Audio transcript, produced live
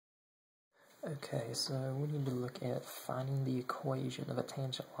Okay, so we need to look at finding the equation of a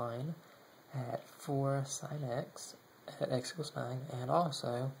tangent line at 4 sine x at x equals 9, and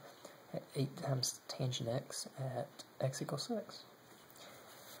also at 8 times tangent x at x equals 6.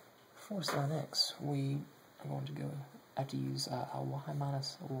 For sine x, we are going to have to use y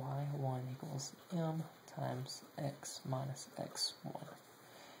minus y1 equals m times x minus x1.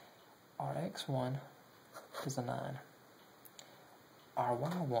 Our x1 is a 9. Our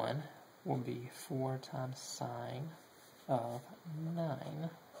y1 will be 4 times sine of 9.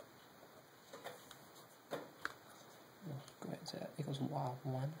 Go ahead and say that equals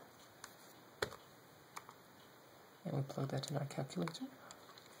y1. And we plug that in our calculator.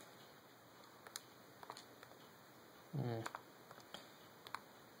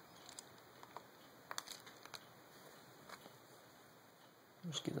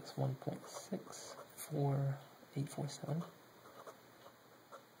 Which gives us 1.64847.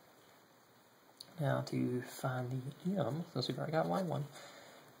 Now to find the m, since we've already got y1,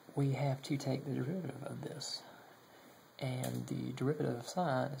 we have to take the derivative of this. And the derivative of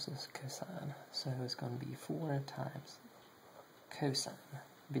sine is just cosine. So it's going to be 4 times cosine,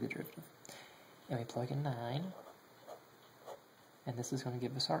 be the derivative. And we plug in 9. And this is going to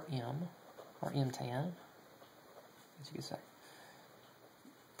give us our m tan, as you can say.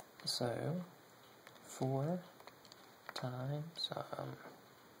 So 4 times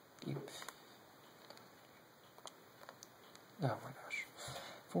oh my gosh,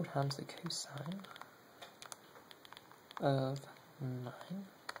 4 times the cosine of 9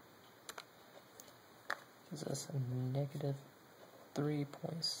 gives us a negative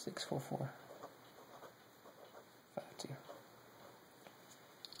 3.64452.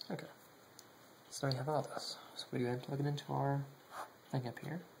 Okay, so we have all this. So we go ahead and plug it into our thing up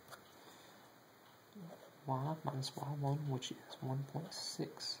here. Y minus y1, which is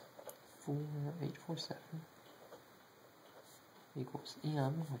 1.64847, equals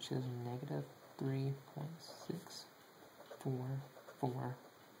m, which is negative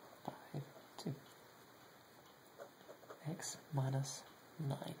 3.64452. X minus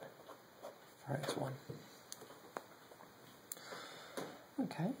 9 for x1.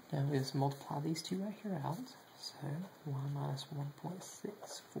 Okay, now we just multiply these two right here out. So y minus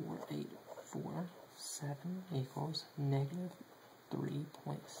 1.64847 equals negative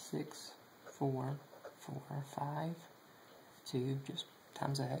 3.64452, just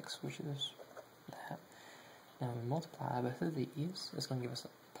times x, which is that. Now we multiply both of these, it's going to give us a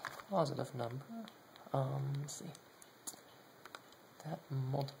positive number. Let's see. That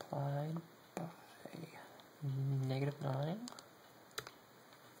multiplied by negative 9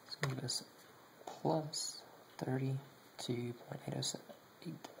 is going to give us plus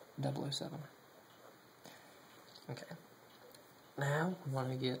 32.807. Okay. Now we want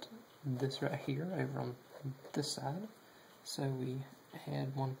to get this right here over on this side. So we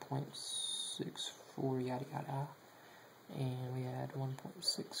had 1.64 yada yada, and we had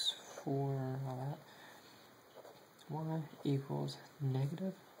 1.64 all that. Y equals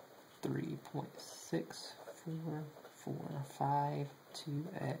negative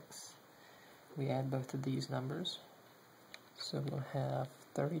 3.64452x. We add both of these numbers, so we'll have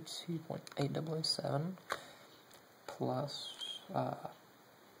 32.807 plus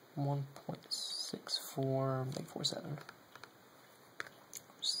 1.64847,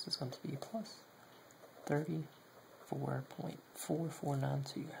 which is going to be plus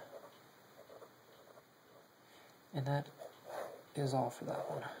 34.4492. And that is all for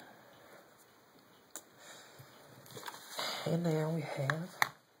that one. And now we have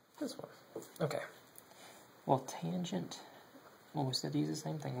this one. Okay. Well, tangent, well, we said use the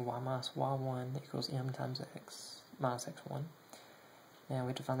same thing. Y minus y1 equals m times x minus x1. Now we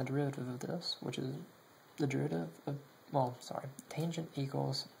have to find the derivative of this, which is the derivative of, tangent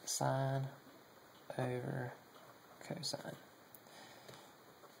equals sine over cosine.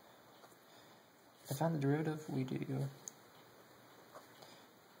 To find the derivative, we do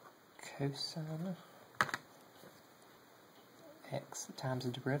cosine x times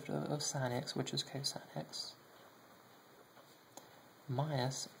the derivative of sine x, which is cosine x,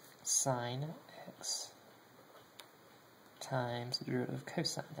 minus sine x times the derivative of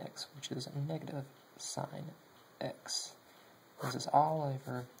cosine x, which is negative sine x. This is all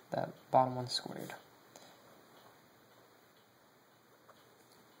over that bottom one squared.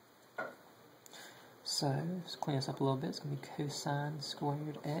 So, let's clean this up a little bit. It's going to be cosine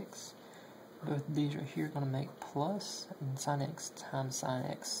squared x. Both of these right here are going to make plus, and sine x times sine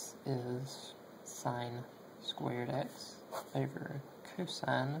x is sine squared x over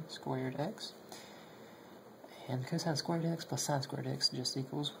cosine squared x. And cosine squared x plus sine squared x just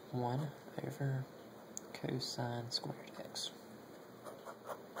equals 1 over cosine squared x.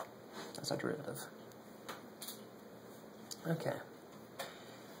 That's our derivative. Okay.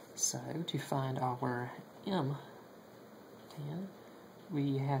 So, to find our m tan,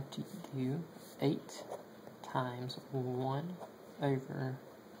 we have to do 8 times 1 over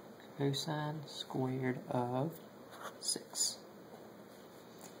cosine squared of 6.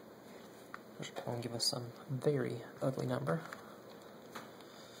 Which is going to give us some very ugly number.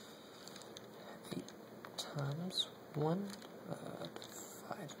 8 times 1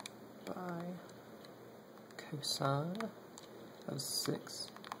 divided by cosine of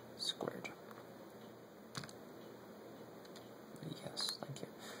 6 squared. Yes, thank you.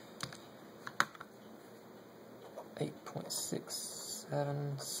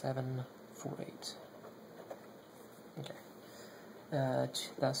 8.67748. Okay.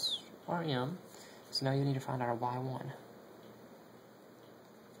 That's our m. So now you need to find our y1,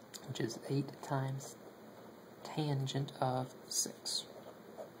 which is 8 times tangent of 6.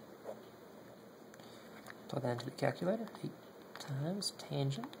 Plug that into the calculator. 8 times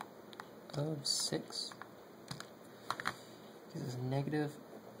tangent of 6 is negative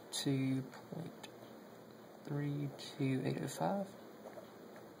 2.32805.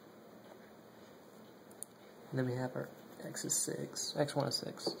 And then we have our x is 6, x1 is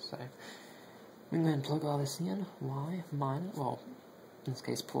 6. So we can go ahead and plug all this in. Y minus, well, in this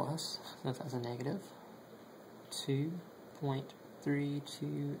case plus, so that's a negative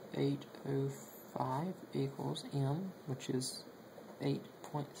 2.32805 equals m, which is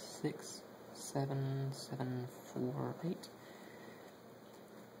 8.67748.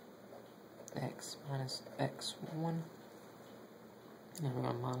 X minus x1. And we're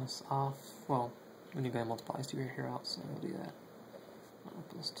going to minus off, well, we need to go ahead and multiply these two here out, so we'll do that.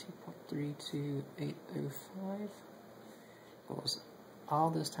 Plus 2.32805 equals all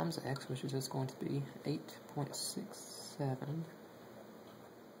this times x, which is just going to be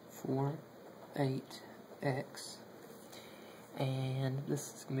 8.6748x, and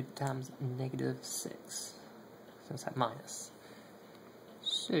this is going to be times negative 6, so it's at minus.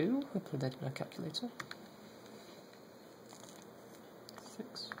 So we put that in our calculator.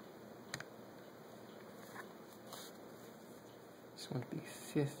 6. It's going to be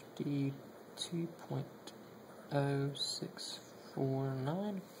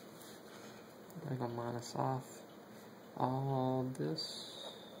 52.0649. I'm going to minus off all this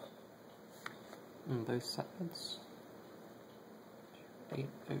on both sides.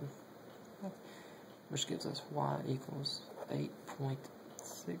 805, which gives us y equals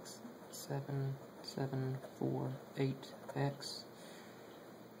 8.67748x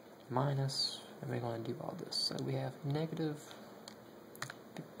minus, and we're going to do all this. So we have negative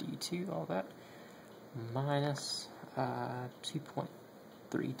 52, all that, minus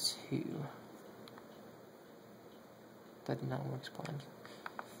 2.32. That did not work explained.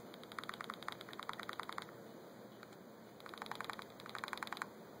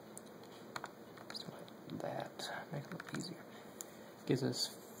 So like that, make it look easier. Gives us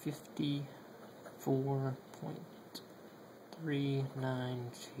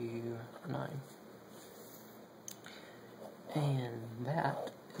 54.3929. And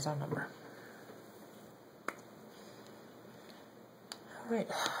that is our number. Alright.